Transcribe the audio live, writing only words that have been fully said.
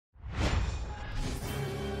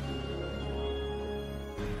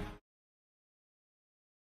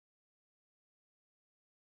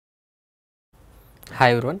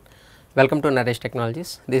Hi everyone, welcome to Naresh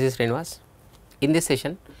Technologies. This is Srinivas. In this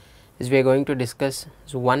session, we are going to discuss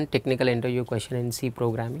one technical interview question in C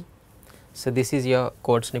programming. So this is your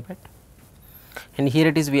code snippet, and here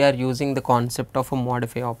it is. We are using the concept of a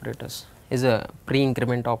modify operators, is a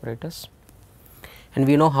pre-increment operators, and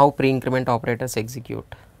we know how pre-increment operators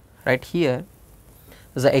execute. Right here,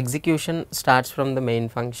 the execution starts from the main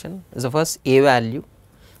function. The first a value.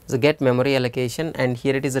 So get memory allocation, and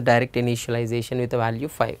here it is a direct initialization with a value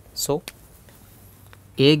 5. So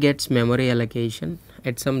a gets memory allocation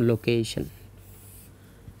at some location,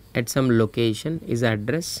 is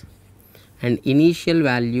address, and initial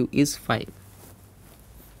value is 5.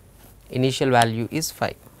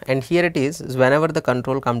 And here it is whenever the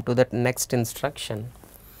control come to that next instruction,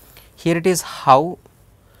 here it is how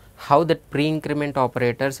that pre-increment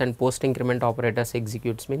operators and post-increment operators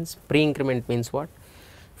executes. Means pre-increment means what?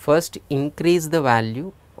 First increase the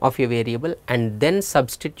value of a variable and then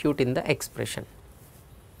substitute in the expression.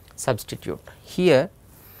 Substitute here,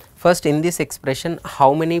 first in this expression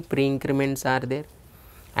how many pre-increments are there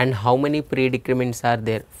and how many pre-decrements are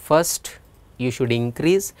there. First you should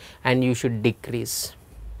increase and you should decrease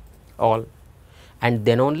all, and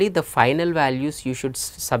then only the final values you should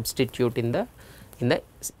substitute in the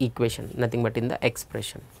equation, nothing but in the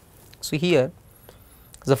expression. So here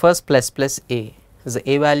the first plus a, the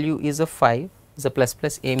a value is a 5, the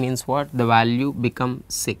plus a means what? The value become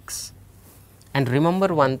 6. And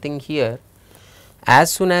remember one thing here,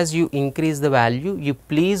 as soon as you increase the value, you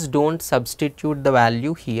please don't substitute the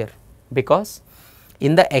value here, because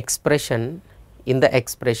in the expression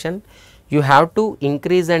you have to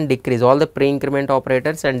increase and decrease all the pre-increment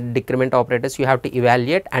operators and decrement operators, you have to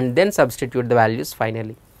evaluate and then substitute the values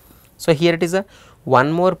finally. So here it is a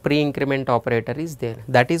one more pre-increment operator is there,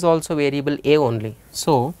 that is also variable a only.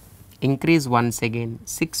 So increase once again,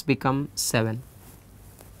 6 become 7.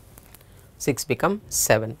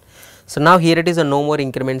 So now here it is a no more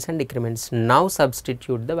increments and decrements. Now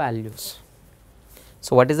substitute the values.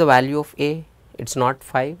 So what is the value of a? It's not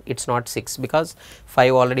 5, it's not 6, because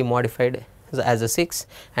 5 already modified as a 6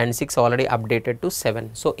 and 6 already updated to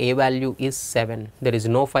 7. So a value is 7, there is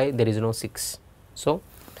no 5, there is no 6. So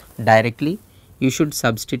directly you should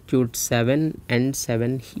substitute 7 and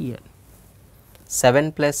 7 here.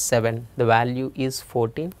 7 plus 7, the value is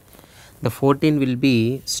 14. The 14 will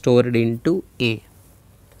be stored into a.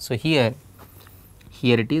 So here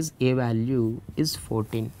it is a value is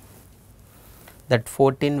 14. That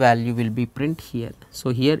 14 value will be print here. So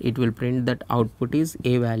here it will print that output is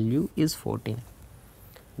a value is 14.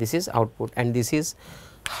 This is output, and this is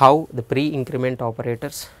how the pre-increment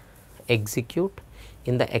operators execute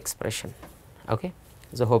in the expression. Okay,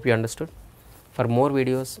 so hope you understood. For more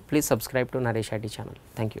videos, please subscribe to Naresh IT channel.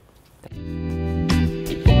 Thank you.